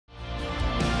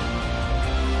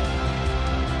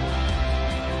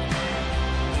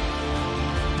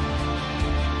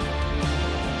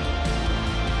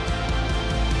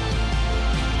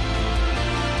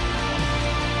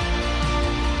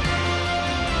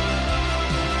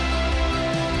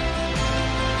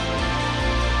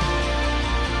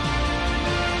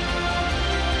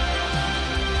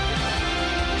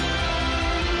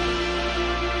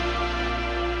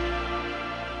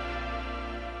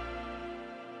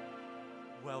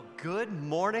Well, good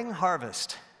morning,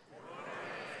 Harvest.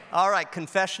 All right,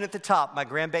 confession at the top. My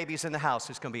grandbaby's in the house.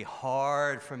 It's going to be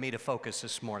hard for me to focus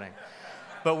this morning.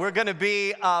 But we're going to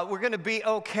be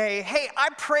okay. Hey, I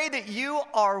pray that you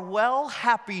are well.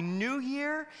 Happy New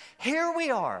Year. Here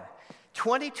we are,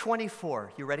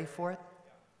 2024. You ready for it?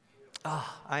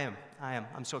 Oh, I am.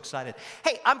 I'm so excited.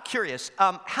 Hey, I'm curious.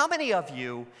 How many of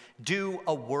you do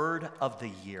a word of the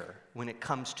year when it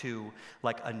comes to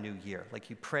like a new year? Like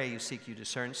you pray, you seek, you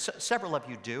discern. Several of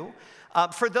you do.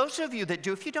 For those of you that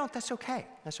do, if you don't, that's okay.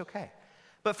 That's okay.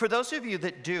 But for those of you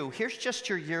that do, here's just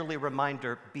your yearly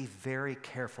reminder. Be very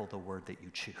careful the word that you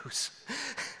choose.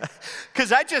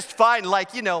 Because I just find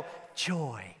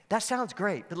joy. That sounds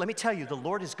great, but let me tell you, the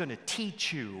Lord is going to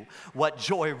teach you what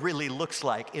joy really looks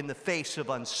like in the face of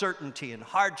uncertainty and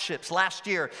hardships. Last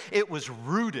year, it was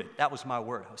rooted. That was my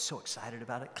word. I was so excited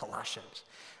about it. Colossians.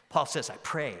 Paul says, I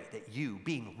pray that you,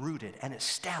 being rooted and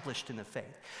established in the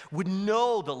faith, would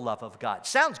know the love of God.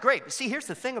 Sounds great, but see, here's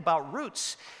the thing about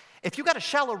roots. If you got a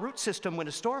shallow root system, when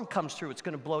a storm comes through, it's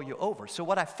going to blow you over. So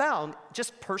what I found,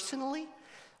 just personally,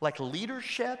 like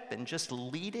leadership and just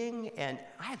leading, and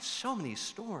I had so many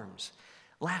storms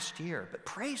last year, but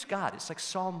praise God, it's like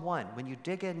Psalm 1, when you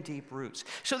dig in deep roots.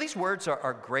 So these words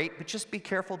are great, but just be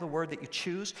careful the word that you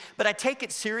choose. But I take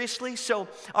it seriously. So,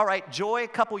 all right, joy a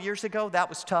couple years ago, that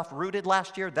was tough. Rooted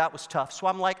last year, that was tough. So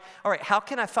I'm like, all right, how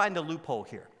can I find a loophole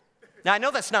here? Now, I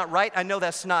know that's not right. I know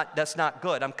that's not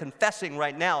good. I'm confessing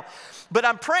right now. But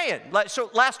I'm praying. So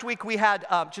last week we had,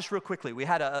 just real quickly, we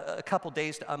had a couple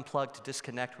days to unplug, to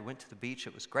disconnect. We went to the beach.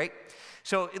 It was great.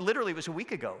 So it literally was a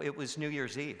week ago. It was New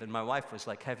Year's Eve. And my wife was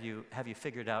like, have you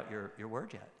figured out your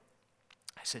word yet?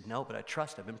 I said, no, but I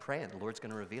trust. I've been praying. The Lord's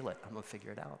going to reveal it. I'm going to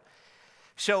figure it out.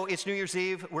 So it's New Year's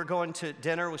Eve. We're going to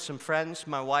dinner with some friends.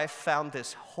 My wife found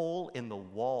this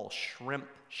hole-in-the-wall shrimp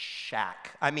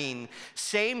shack. I mean,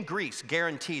 same grease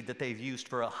guaranteed that they've used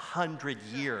for 100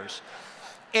 years.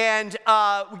 And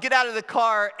we get out of the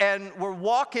car and we're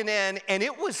walking in, and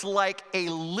it was like a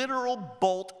literal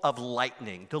bolt of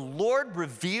lightning. The Lord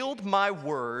revealed my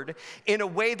word in a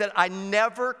way that I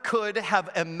never could have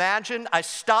imagined. I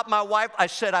stopped my wife. I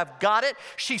said, I've got it.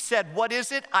 She said, what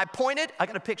is it? I pointed. I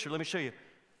got a picture. Let me show you.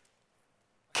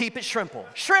 Keep it shrimple.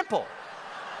 Shrimple.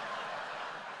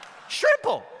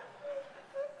 Shrimple.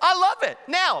 I love it.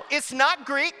 Now, it's not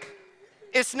Greek.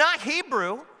 It's not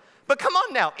Hebrew. But come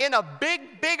on now, in a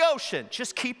big, big ocean,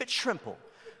 just keep it shrimple.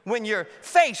 When you're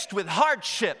faced with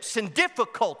hardships and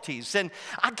difficulties. And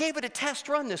I gave it a test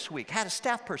run this week. Had a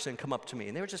staff person come up to me,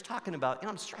 and they were just talking about,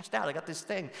 I'm stressed out. I got this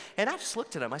thing. And I just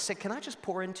looked at them. I said, can I just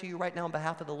pour into you right now on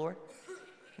behalf of the Lord?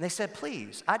 And they said,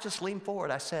 please. I just leaned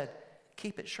forward. I said,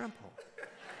 keep it shrimple.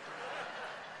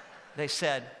 They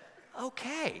said,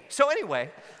 okay. So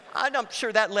anyway, I'm not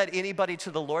sure that led anybody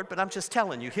to the Lord, but I'm just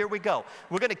telling you, here we go.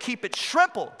 We're going to keep it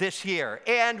shrimple this year.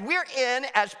 And we're in,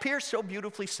 as Pierce so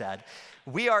beautifully said,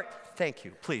 thank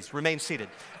you, please remain seated.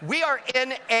 We are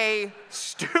in a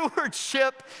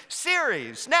stewardship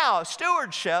series. Now,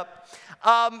 stewardship,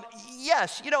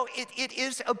 yes, it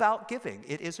is about giving.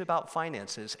 It is about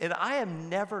finances. And I am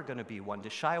never going to be one to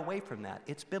shy away from that.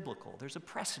 It's biblical. There's a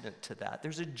precedent to that.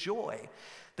 There's a joy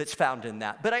that's found in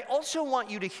that. But I also want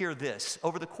you to hear this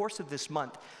over the course of this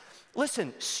month.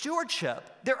 Listen, stewardship,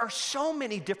 there are so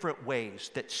many different ways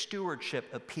that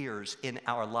stewardship appears in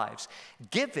our lives.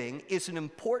 Giving is an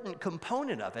important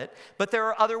component of it, but there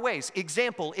are other ways.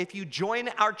 Example, if you join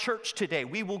our church today,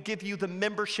 we will give you the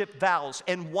membership vows.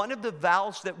 And one of the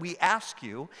vows that we ask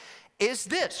you is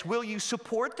this: will you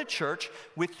support the church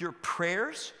with your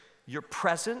prayers, your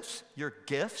presence, your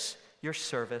gifts, your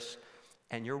service,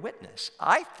 and your witness?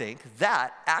 I think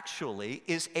that actually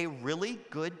is a really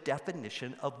good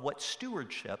definition of what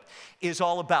stewardship is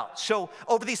all about. So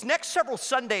over these next several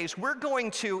Sundays, we're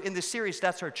going to, in this series,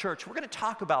 That's Our Church, we're going to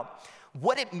talk about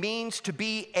what it means to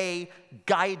be a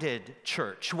guided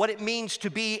church, what it means to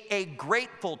be a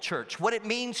grateful church, what it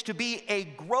means to be a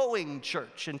growing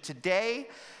church. And today,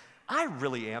 I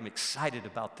really am excited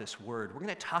about this word. We're going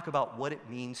to talk about what it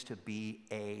means to be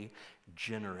a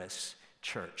generous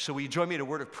church. So will you join me in a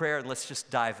word of prayer, and let's just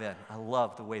dive in. I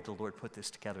love the way the Lord put this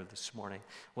together this morning.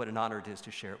 What an honor it is to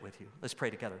share it with you. Let's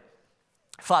pray together.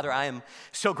 Father, I am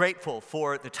so grateful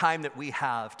for the time that we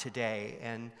have today.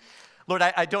 And Lord,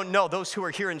 I don't know, those who are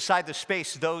here inside the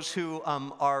space, those who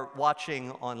are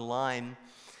watching online,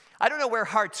 I don't know where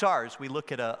hearts are as we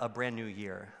look at a brand new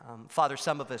year. Father,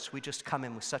 some of us, we just come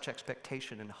in with such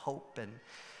expectation and hope and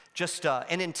just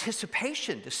an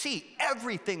anticipation to see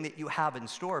everything that you have in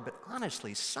store. But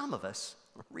honestly, some of us,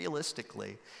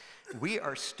 realistically, we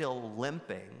are still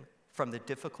limping from the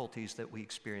difficulties that we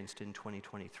experienced in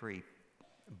 2023.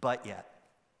 But yet,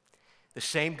 the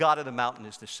same God of the mountain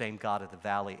is the same God of the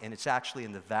valley, and it's actually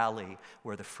in the valley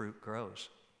where the fruit grows.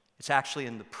 It's actually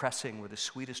in the pressing where the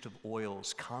sweetest of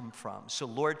oils come from. So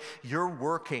Lord, you're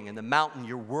working in the mountain,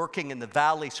 you're working in the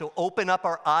valley. So open up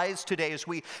our eyes today as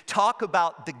we talk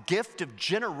about the gift of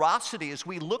generosity, as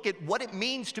we look at what it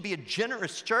means to be a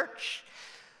generous church.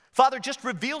 Father, just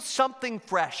reveal something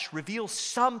fresh, reveal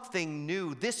something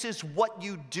new. This is what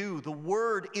you do. The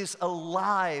word is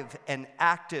alive and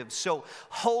active. So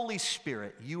Holy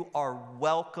Spirit, you are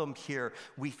welcome here.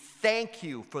 We thank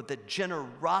you for the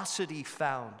generosity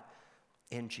found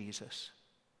in Jesus.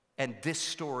 And this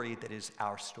story that is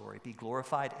our story, be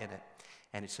glorified in it.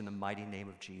 And it's in the mighty name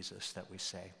of Jesus that we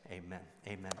say amen.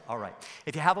 Amen. All right.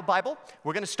 If you have a Bible,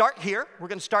 we're going to start here. We're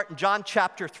going to start in John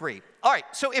chapter 3. All right.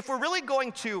 So if we're really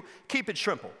going to keep it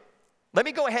simple, let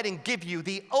me go ahead and give you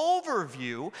the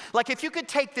overview. Like if you could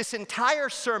take this entire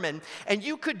sermon and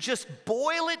you could just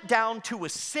boil it down to a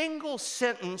single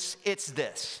sentence, it's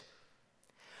this.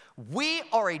 We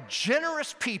are a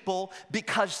generous people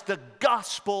because the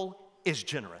gospel is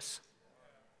generous.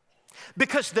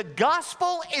 Because the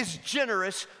gospel is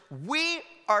generous, we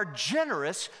are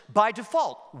generous by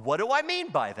default. What do I mean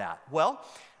by that? Well,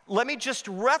 let me just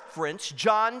reference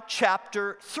John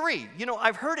chapter 3. You know,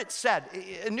 I've heard it said,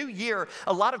 a new year,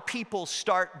 a lot of people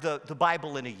start the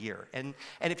Bible in a year. And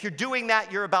if you're doing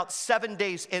that, you're about 7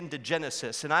 days into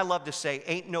Genesis. And I love to say,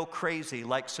 ain't no crazy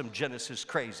like some Genesis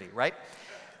crazy, right?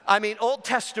 I mean, Old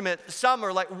Testament, some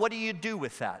are like, what do you do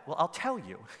with that? Well, I'll tell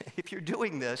you, if you're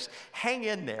doing this, hang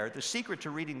in there. The secret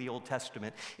to reading the Old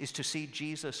Testament is to see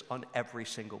Jesus on every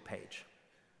single page.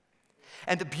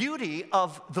 And the beauty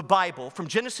of the Bible, from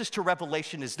Genesis to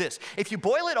Revelation, is this. If you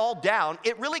boil it all down,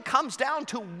 it really comes down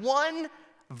to one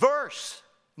verse.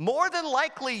 More than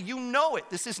likely, you know it.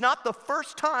 This is not the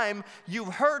first time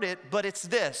you've heard it, but it's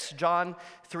this, John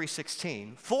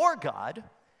 3:16. For God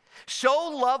so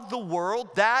loved the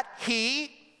world that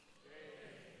he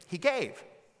gave.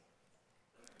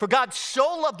 For God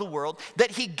so loved the world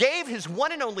that he gave his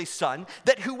one and only Son,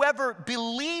 that whoever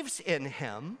believes in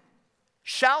him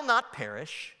shall not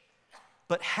perish,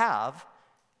 but have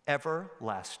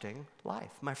everlasting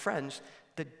life. My friends,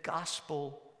 the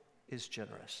gospel is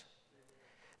generous.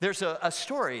 There's a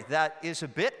story that is a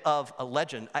bit of a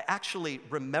legend. I actually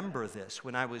remember this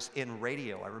when I was in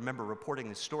radio. I remember reporting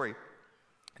this story.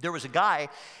 There was a guy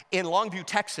in Longview,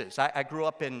 Texas. I grew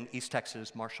up in East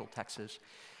Texas, Marshall, Texas.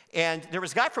 And there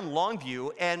was a guy from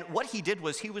Longview, and what he did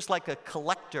was he was like a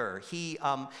collector. He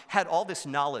had all this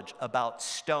knowledge about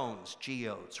stones,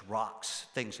 geodes, rocks,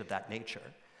 things of that nature.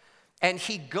 And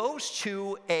he goes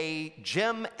to a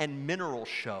gem and mineral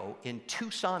show in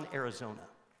Tucson, Arizona.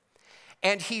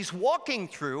 And he's walking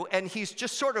through, and he's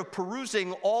just sort of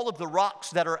perusing all of the rocks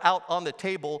that are out on the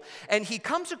table. And he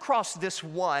comes across this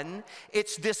one.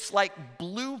 It's this like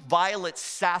blue-violet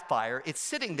sapphire. It's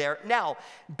sitting there. Now,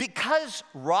 because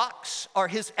rocks are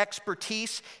his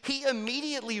expertise, he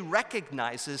immediately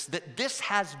recognizes that this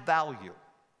has value.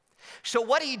 So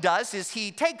what he does is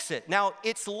he takes it. Now,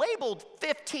 it's labeled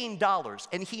 $15,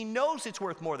 and he knows it's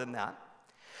worth more than that.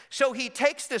 So he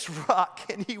takes this rock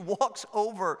and he walks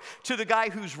over to the guy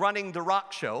who's running the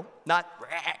rock show, not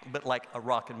but like a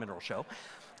rock and mineral show,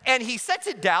 and he sets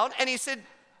it down and he said,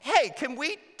 hey, can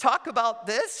we talk about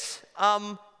this?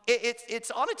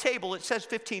 It's on a table, it says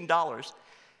 $15.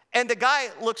 And the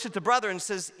guy looks at the brother and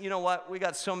says, you know what, we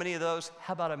got so many of those,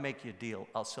 how about I make you a deal?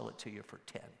 I'll sell it to you for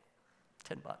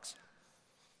 $10.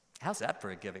 How's that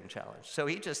for a giving challenge? So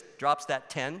he just drops that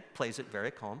 10, plays it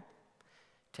very calm,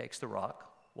 takes the rock,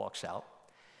 walks out,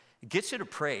 gets it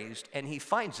appraised, and he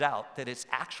finds out that it's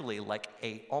actually like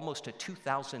almost a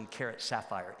 2,000 carat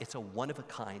sapphire. It's a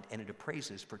one-of-a-kind, and it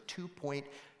appraises for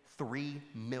 $2.3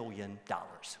 million.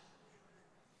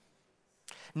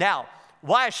 Now,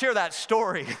 why I share that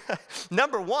story,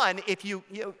 number one,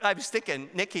 I was thinking,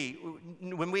 Nikki,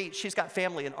 she's got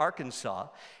family in Arkansas,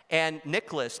 and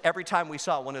Nicholas, every time we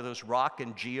saw one of those rock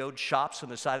and geode shops on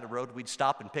the side of the road, we'd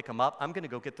stop and pick them up. I'm going to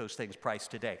go get those things priced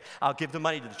today. I'll give the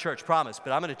money to the church, promise,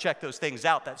 but I'm going to check those things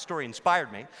out. That story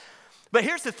inspired me. But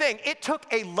here's the thing. It took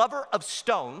a lover of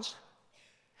stones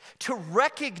to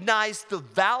recognize the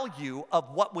value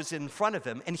of what was in front of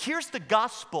him. And here's the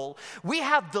gospel. We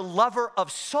have the lover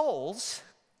of souls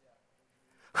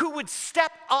who would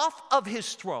step off of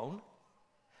his throne,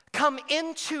 come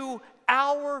into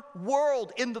our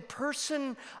world in the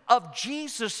person of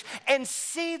Jesus, and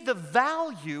see the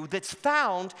value that's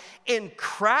found in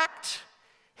cracked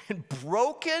and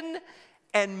broken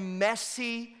and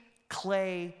messy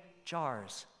clay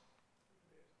jars.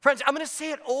 Friends, I'm going to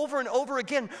say it over and over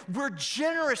again. We're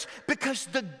generous because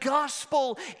the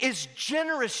gospel is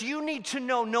generous. You need to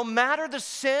know no matter the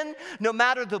sin, no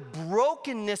matter the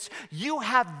brokenness, you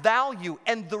have value.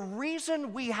 And the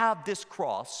reason we have this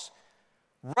cross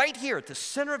right here at the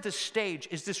center of the stage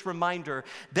is this reminder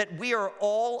that we are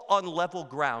all on level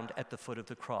ground at the foot of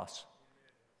the cross.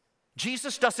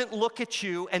 Jesus doesn't look at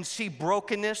you and see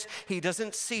brokenness. He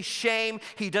doesn't see shame.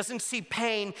 He doesn't see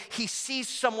pain. He sees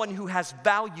someone who has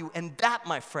value, and that,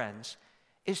 my friends,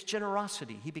 is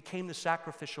generosity. He became the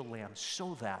sacrificial lamb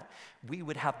so that we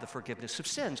would have the forgiveness of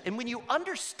sins. And when you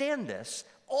understand this,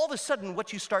 all of a sudden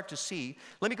what you start to see,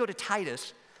 let me go to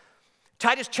Titus.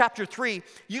 Titus chapter 3,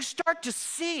 you start to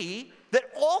see that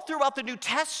all throughout the New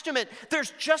Testament,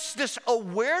 there's just this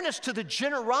awareness to the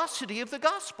generosity of the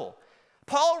gospel.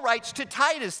 Paul writes to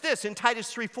Titus this in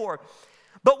Titus 3:4,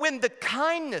 but when the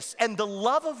kindness and the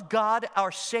love of God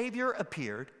our Savior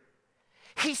appeared,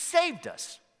 he saved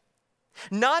us,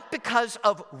 not because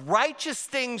of righteous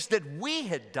things that we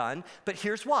had done, but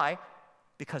here's why,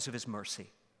 because of his mercy.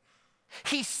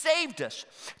 He saved us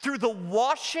through the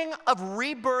washing of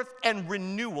rebirth and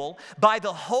renewal by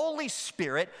the Holy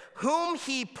Spirit, whom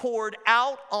he poured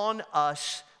out on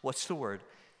us, what's the word?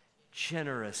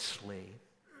 Generously.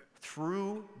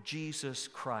 Through Jesus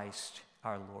Christ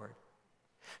our Lord.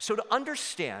 So to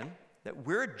understand that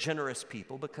we're a generous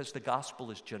people because the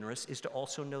gospel is generous is to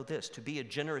also know this. To be a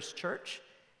generous church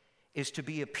is to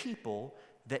be a people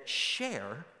that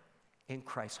share in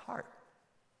Christ's heart.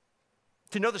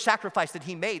 To know the sacrifice that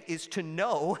he made is to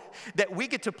know that we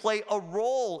get to play a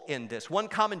role in this. One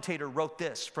commentator wrote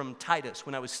this from Titus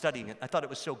when I was studying it. I thought it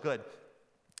was so good.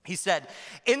 He said,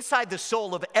 inside the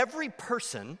soul of every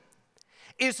person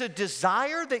is a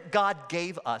desire that God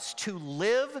gave us to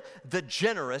live the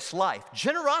generous life.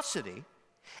 Generosity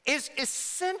is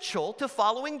essential to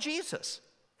following Jesus.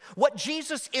 What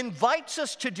Jesus invites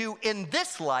us to do in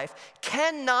this life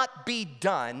cannot be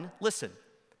done, listen,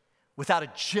 without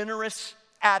a generous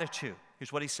attitude.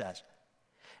 Here's what he says.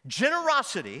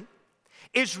 Generosity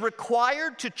is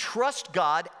required to trust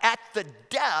God at the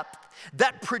depth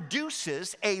that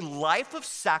produces a life of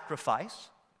sacrifice,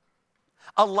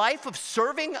 a life of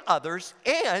serving others,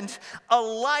 and a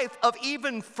life of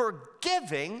even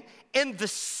forgiving in the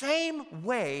same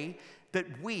way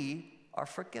that we are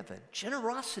forgiven.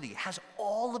 Generosity has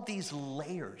all of these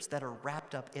layers that are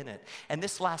wrapped up in it. And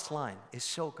this last line is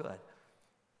so good.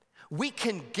 We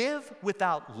can give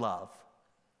without love,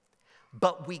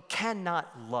 but we cannot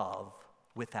love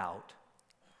without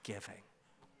giving.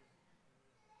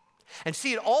 And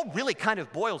see, it all really kind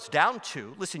of boils down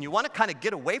to, listen, you want to kind of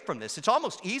get away from this. It's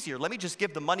almost easier. Let me just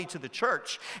give the money to the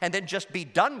church and then just be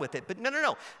done with it. But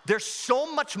no. There's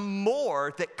so much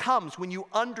more that comes when you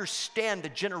understand the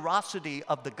generosity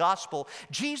of the gospel.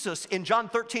 Jesus in John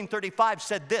 13:35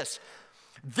 said this,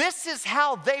 "This is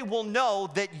how they will know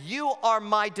that you are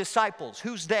my disciples."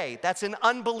 Who's they? That's an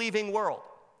unbelieving world.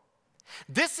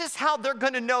 This is how they're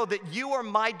going to know that you are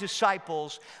my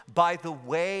disciples, by the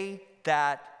way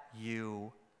that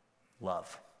you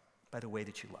love, by the way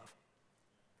that you love.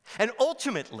 And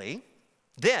ultimately,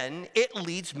 then it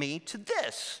leads me to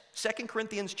this, 2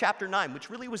 Corinthians chapter 9, which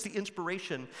really was the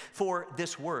inspiration for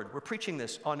this word. We're preaching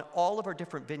this on all of our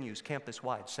different venues,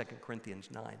 campus-wide, 2 Corinthians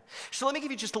 9. So let me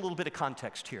give you just a little bit of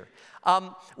context here.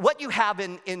 What you have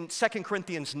in 2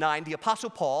 Corinthians 9, the Apostle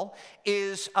Paul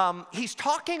is, he's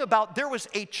talking about there was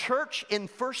a church in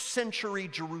first century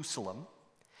Jerusalem,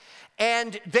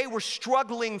 and they were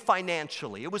struggling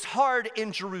financially. It was hard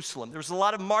in Jerusalem. There was a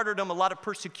lot of martyrdom, a lot of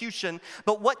persecution.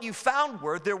 But what you found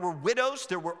were there were widows,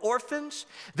 there were orphans,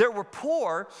 there were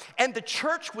poor, and the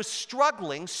church was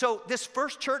struggling. So this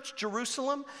first church,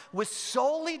 Jerusalem, was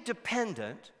solely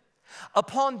dependent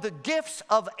upon the gifts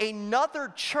of another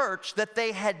church that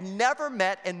they had never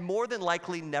met and more than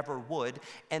likely never would.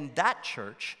 And that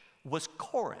church was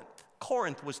Corinth.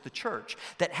 Corinth was the church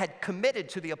that had committed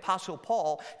to the Apostle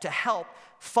Paul to help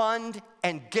fund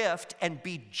and gift and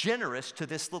be generous to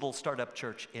this little startup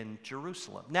church in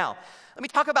Jerusalem. Now, let me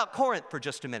talk about Corinth for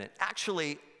just a minute.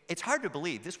 Actually, it's hard to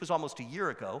believe. This was almost a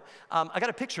year ago. I got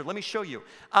a picture. Let me show you.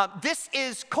 This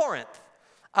is Corinth.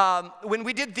 When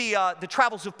we did the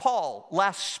Travels of Paul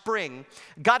last spring,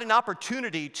 got an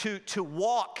opportunity to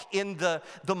walk in the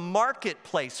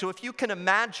marketplace. So if you can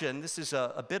imagine, this is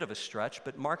a bit of a stretch,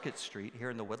 but Market Street here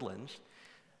in the Woodlands,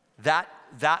 that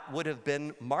would have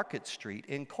been Market Street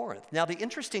in Corinth. Now the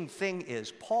interesting thing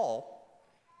is Paul,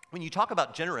 when you talk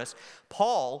about generous,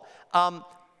 Paul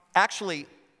actually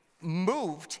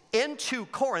moved into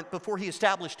Corinth before he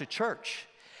established a church.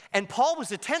 And Paul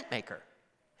was a tent maker.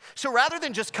 So rather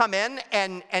than just come in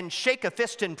and shake a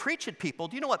fist and preach at people,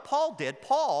 do you know what Paul did?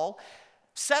 Paul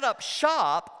set up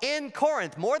shop in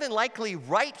Corinth, more than likely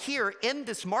right here in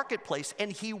this marketplace,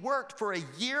 and he worked for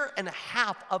 1.5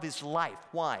 years of his life.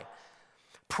 Why?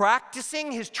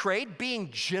 Practicing his trade, being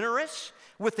generous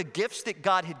with the gifts that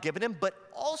God had given him, but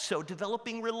also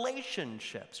developing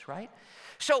relationships, right?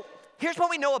 So here's what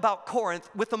we know about Corinth.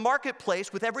 With the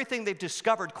marketplace, with everything they've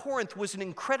discovered, Corinth was an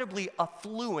incredibly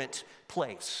affluent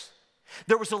place.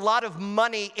 There was a lot of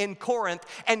money in Corinth,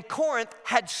 and Corinth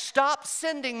had stopped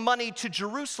sending money to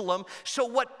Jerusalem. So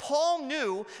what Paul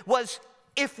knew was,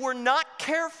 if we're not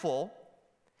careful,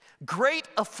 great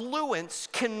affluence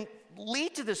can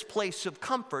lead to this place of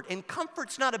comfort. And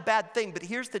comfort's not a bad thing, but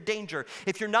here's the danger.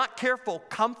 If you're not careful,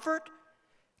 comfort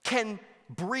can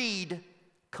breed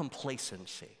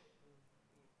complacency.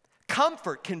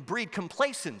 Comfort can breed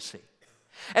complacency.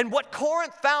 And what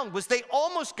Corinth found was they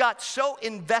almost got so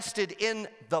invested in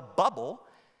the bubble,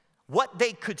 what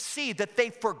they could see, that they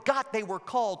forgot they were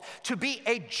called to be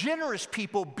a generous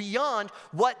people beyond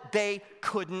what they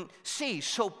couldn't see.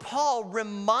 So Paul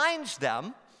reminds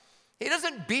them, he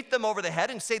doesn't beat them over the head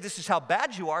and say this is how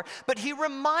bad you are, but he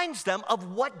reminds them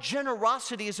of what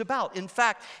generosity is about. In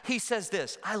fact, he says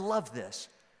this, I love this.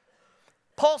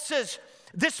 Paul says,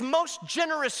 this most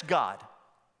generous God,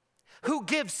 who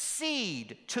gives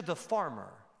seed to the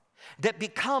farmer that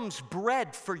becomes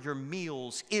bread for your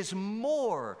meals, is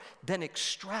more than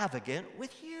extravagant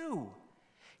with you.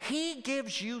 He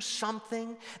gives you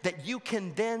something that you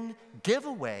can then give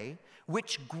away,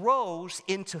 which grows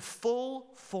into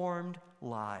full-formed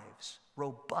lives,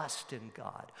 robust in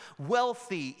God,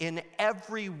 wealthy in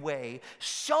every way,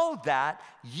 so that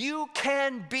you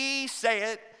can be,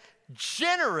 say it,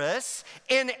 generous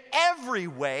in every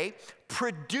way,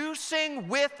 producing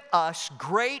with us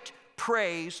great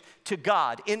praise to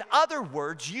God. In other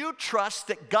words, you trust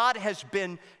that God has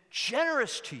been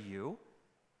generous to you,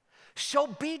 so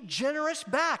be generous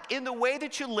back in the way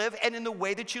that you live and in the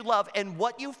way that you love. And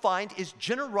what you find is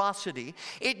generosity.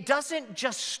 It doesn't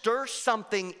just stir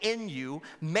something in you,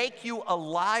 make you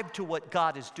alive to what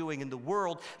God is doing in the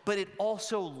world, but it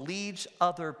also leads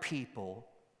other people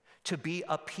to be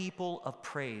a people of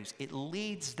praise. It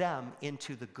leads them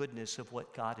into the goodness of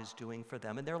what God is doing for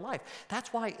them in their life.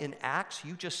 That's why in Acts,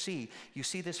 you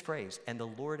see this phrase, and the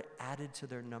Lord added to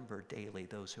their number daily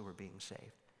those who were being saved.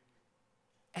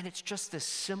 And it's just this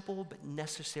simple but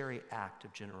necessary act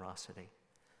of generosity.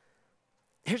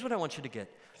 Here's what I want you to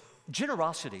get.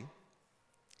 Generosity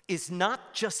is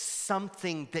not just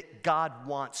something that God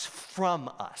wants from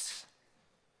us.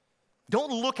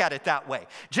 Don't look at it that way.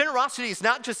 Generosity is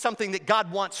not just something that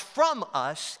God wants from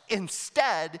us.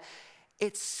 Instead,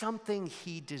 it's something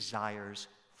He desires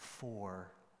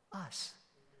for us.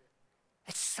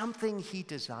 It's something He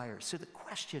desires. So the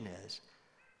question is,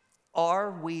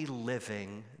 are we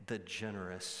living the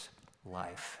generous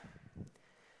life?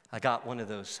 I got one of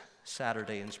those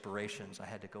Saturday inspirations. I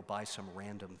had to go buy some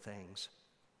random things.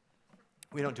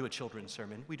 We don't do a children's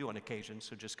sermon. We do on occasion,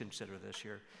 so just consider this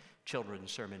your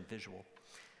children's sermon visual.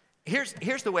 Here's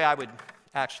the way I would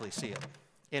actually see it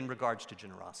in regards to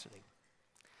generosity.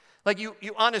 Like you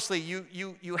honestly,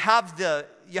 you have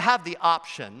the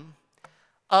option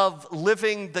of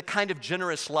living the kind of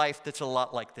generous life that's a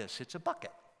lot like this. It's a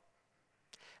bucket.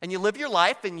 And you live your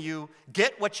life and you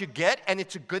get what you get, and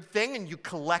it's a good thing, and you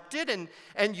collect it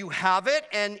and you have it,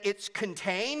 and it's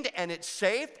contained and it's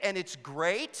safe and it's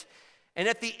great. And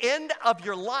at the end of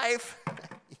your life,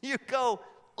 you go,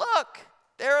 look,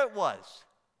 there it was.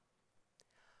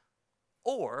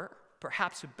 Or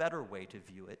perhaps a better way to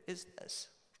view it is this.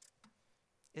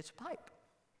 It's a pipe.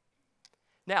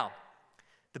 Now,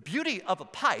 the beauty of a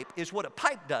pipe is what a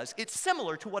pipe does. It's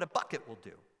similar to what a bucket will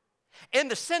do, in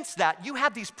the sense that you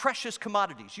have these precious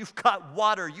commodities. You've got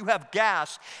water, you have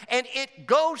gas, and it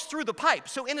goes through the pipe.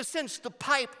 So in a sense, the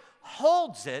pipe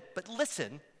holds it, but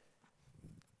listen,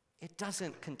 it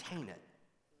doesn't contain it.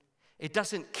 It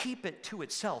doesn't keep it to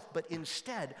itself, but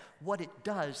instead, what it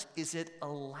does is it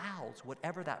allows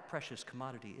whatever that precious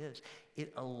commodity is,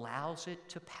 it allows it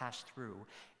to pass through,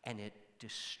 and it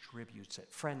distributes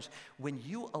it. Friends, when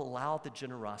you allow the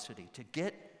generosity to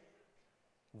get,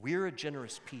 we're a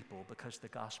generous people because the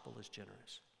gospel is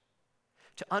generous.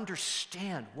 To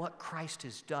understand what Christ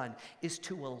has done is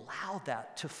to allow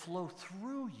that to flow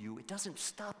through you. It doesn't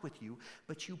stop with you,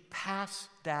 but you pass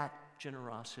that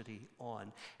generosity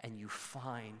on, and you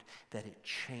find that it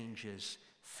changes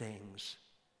things.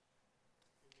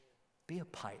 Be a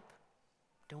pipe.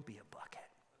 Don't be a bucket.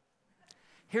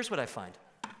 Here's what I find.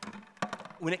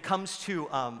 When it comes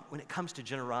to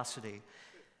generosity,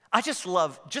 I just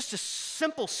love just a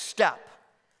simple step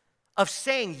of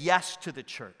saying yes to the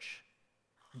church,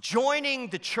 joining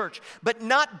the church, but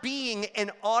not being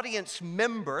an audience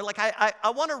member. Like I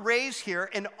want to raise here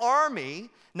an army,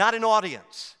 not an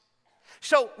audience.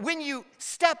 So when you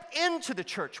step into the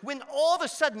church, when all of a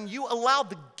sudden you allow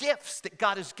the gifts that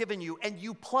God has given you and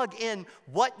you plug in,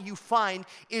 what you find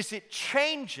is it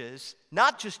changes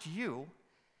not just you,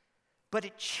 but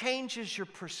it changes your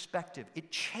perspective. It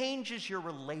changes your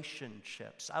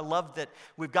relationships. I love that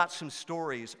we've got some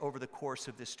stories over the course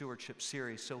of this stewardship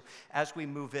series. So as we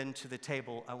move into the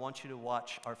table, I want you to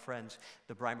watch our friends,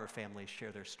 the Breimer family,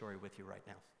 share their story with you right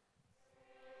now.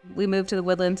 We moved to the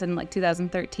Woodlands in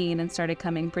 2013 and started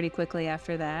coming pretty quickly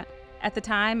after that. At the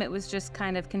time, it was just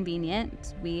kind of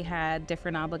convenient. We had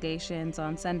different obligations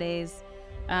on Sundays.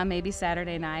 Maybe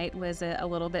Saturday night was a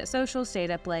little bit social,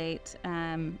 stayed up late,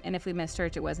 and if we missed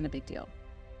church, it wasn't a big deal.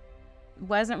 It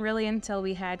wasn't really until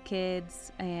we had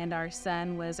kids and our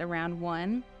son was around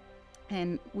 1,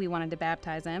 and we wanted to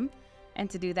baptize him. And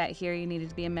to do that here, you needed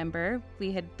to be a member.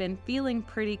 We had been feeling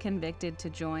pretty convicted to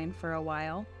join for a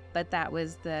while, but that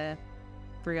was the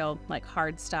real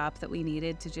hard stop that we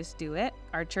needed to just do it.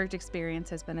 Our church experience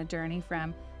has been a journey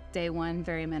from day one,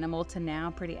 very minimal, to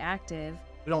now pretty active.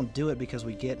 We don't do it because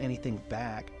we get anything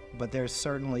back, but there's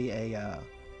certainly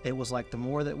it was like the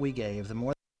more that we gave, the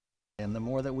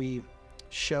more that we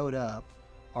showed up,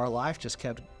 our life just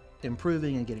kept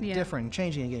improving and getting different and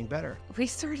changing and getting better. We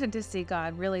started to see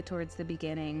God really towards the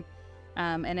beginning,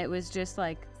 and it was just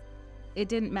it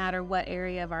didn't matter what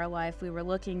area of our life we were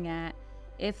looking at.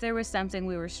 If there was something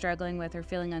we were struggling with or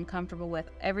feeling uncomfortable with,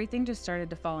 everything just started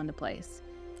to fall into place.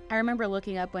 I remember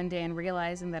looking up one day and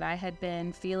realizing that I had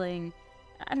been feeling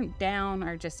down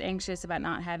or just anxious about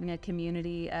not having a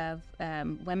community of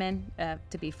women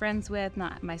to be friends with.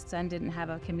 My son didn't have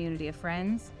a community of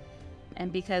friends.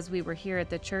 And because we were here at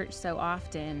the church so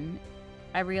often,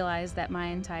 I realized that my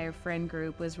entire friend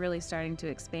group was really starting to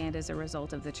expand as a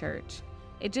result of the church.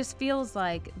 It just feels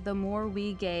like the more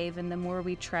we gave and the more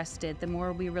we trusted, the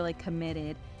more we really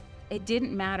committed, it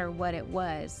didn't matter what it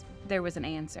was, there was an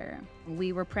answer.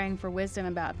 We were praying for wisdom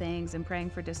about things and praying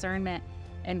for discernment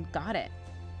and got it.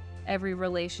 Every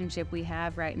relationship we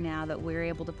have right now that we're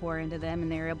able to pour into them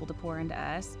and they're able to pour into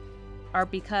us are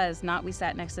because not we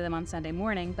sat next to them on Sunday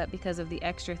morning, but because of the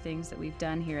extra things that we've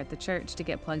done here at the church to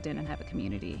get plugged in and have a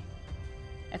community.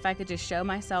 If I could just show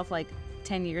myself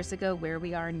 10 years ago where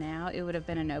we are now, it would have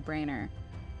been a no-brainer.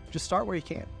 Just start where you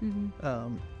can.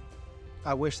 Mm-hmm.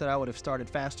 I wish that I would have started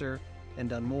faster and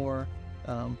done more,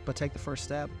 but take the first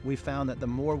step. We've found that the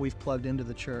more we've plugged into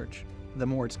the church, the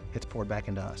more it's poured back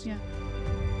into us. Yeah.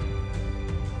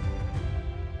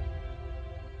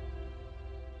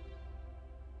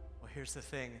 Well, here's the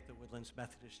thing, at the Woodlands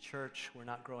Methodist Church, we're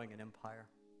not growing an empire.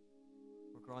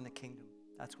 We're growing the kingdom.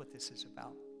 That's what this is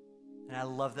about. And I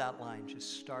love that line,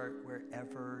 just start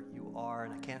wherever you are.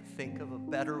 And I can't think of a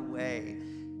better way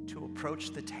to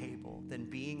approach the table than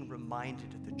being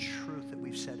reminded of the truth that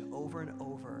we've said over and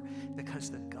over, because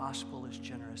the gospel is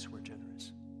generous, we're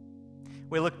generous.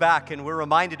 We look back and we're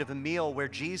reminded of a meal where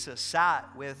Jesus sat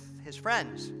with his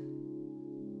friends.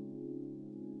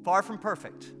 Far from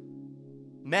perfect,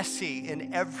 messy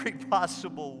in every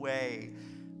possible way,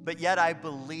 but yet I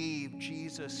believe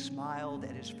Jesus smiled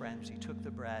at his friends. He took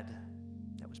the bread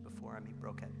that was before him, he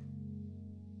broke it,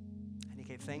 and he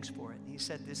gave thanks for it. And he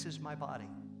said, "This is my body,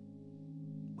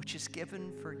 which is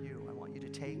given for you. I want you to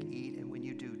take, eat, and when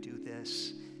you do, do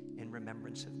this in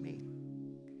remembrance of me."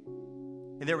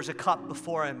 And there was a cup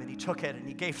before him, and he took it, and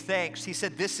he gave thanks. He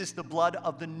said, "This is the blood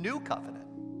of the new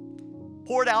covenant,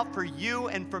 poured out for you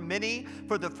and for many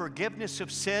for the forgiveness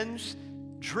of sins.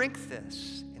 Drink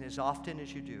this, and as often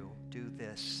as you do, do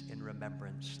this in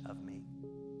remembrance of me."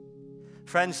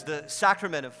 Friends, the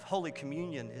sacrament of Holy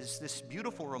Communion is this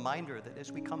beautiful reminder that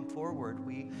as we come forward,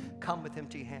 we come with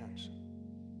empty hands.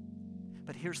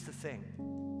 But here's the thing.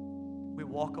 We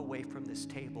walk away from this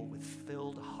table with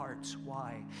filled hearts.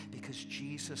 Why? Because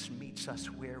Jesus meets us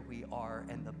where we are,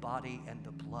 and the body and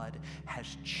the blood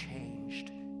has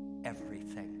changed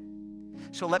everything.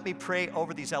 So let me pray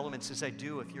over these elements as I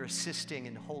do. If you're assisting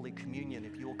in Holy Communion,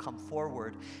 if you will come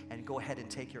forward and go ahead and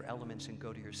take your elements and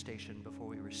go to your station before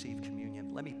we receive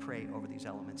communion. Let me pray over these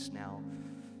elements now.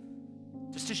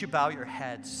 Just as you bow your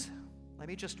heads, let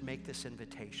me just make this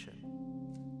invitation.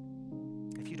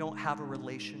 If you don't have a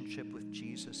relationship with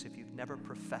Jesus, if you've never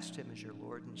professed him as your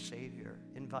Lord and Savior,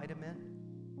 invite him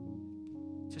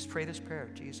in. Just pray this prayer.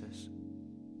 Jesus,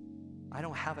 I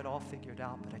don't have it all figured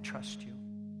out, but I trust you.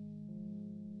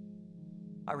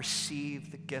 I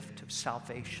receive the gift of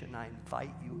salvation. I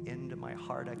invite you into my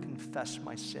heart. I confess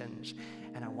my sins,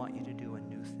 and I want you to do a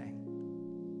new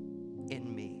thing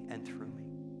in me and through me.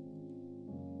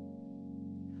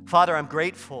 Father, I'm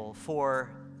grateful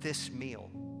for this meal.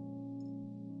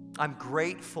 I'm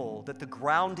grateful that the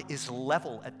ground is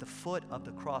level at the foot of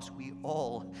the cross. We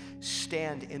all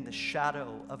stand in the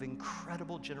shadow of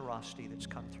incredible generosity that's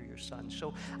come through your Son.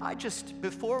 So I just,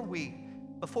 before we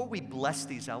bless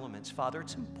these elements, Father,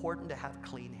 it's important to have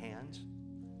clean hands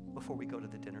before we go to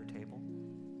the dinner table.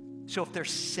 So if there's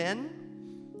sin,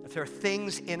 if there are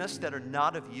things in us that are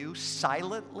not of you,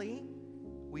 silently,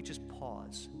 we just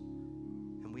pause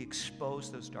and we expose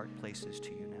those dark places to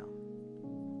you now.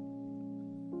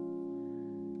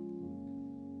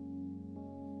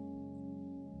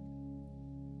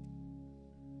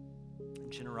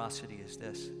 And generosity is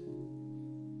this.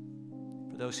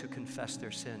 For those who confess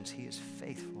their sins, he is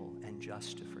faithful and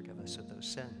just to forgive us of those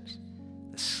sins.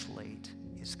 The slate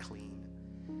is clean.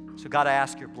 So God, I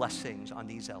ask your blessings on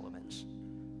these elements.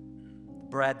 The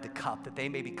bread, the cup, that they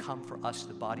may become for us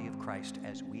the body of Christ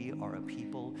as we are a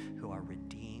people who are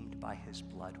redeemed by his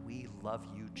blood. We love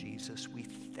you, Jesus. We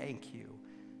thank you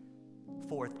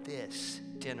for this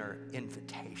dinner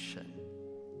invitation,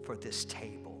 for this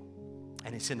table.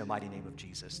 And it's in the mighty name of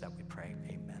Jesus that we pray.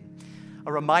 Amen.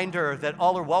 A reminder that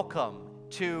all are welcome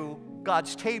to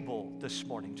God's table this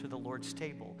morning, to the Lord's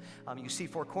table. You see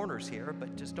four corners here,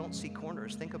 but just don't see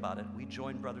corners. Think about it. We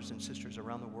join brothers and sisters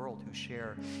around the world who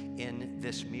share in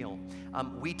this meal.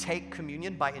 We take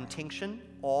communion by intinction.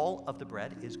 All of the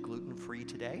bread is gluten-free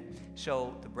today.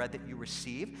 So the bread that you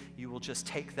receive, you will just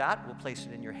take that, we'll place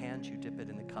it in your hands, you dip it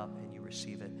in the cup, and you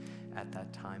receive it at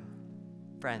that time.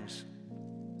 Friends,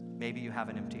 maybe you have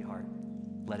an empty heart.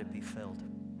 Let it be filled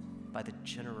by the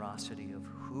generosity of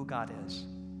who God is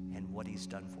and what he's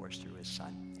done for us through his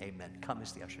Son. Amen. Come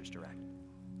as the ushers direct.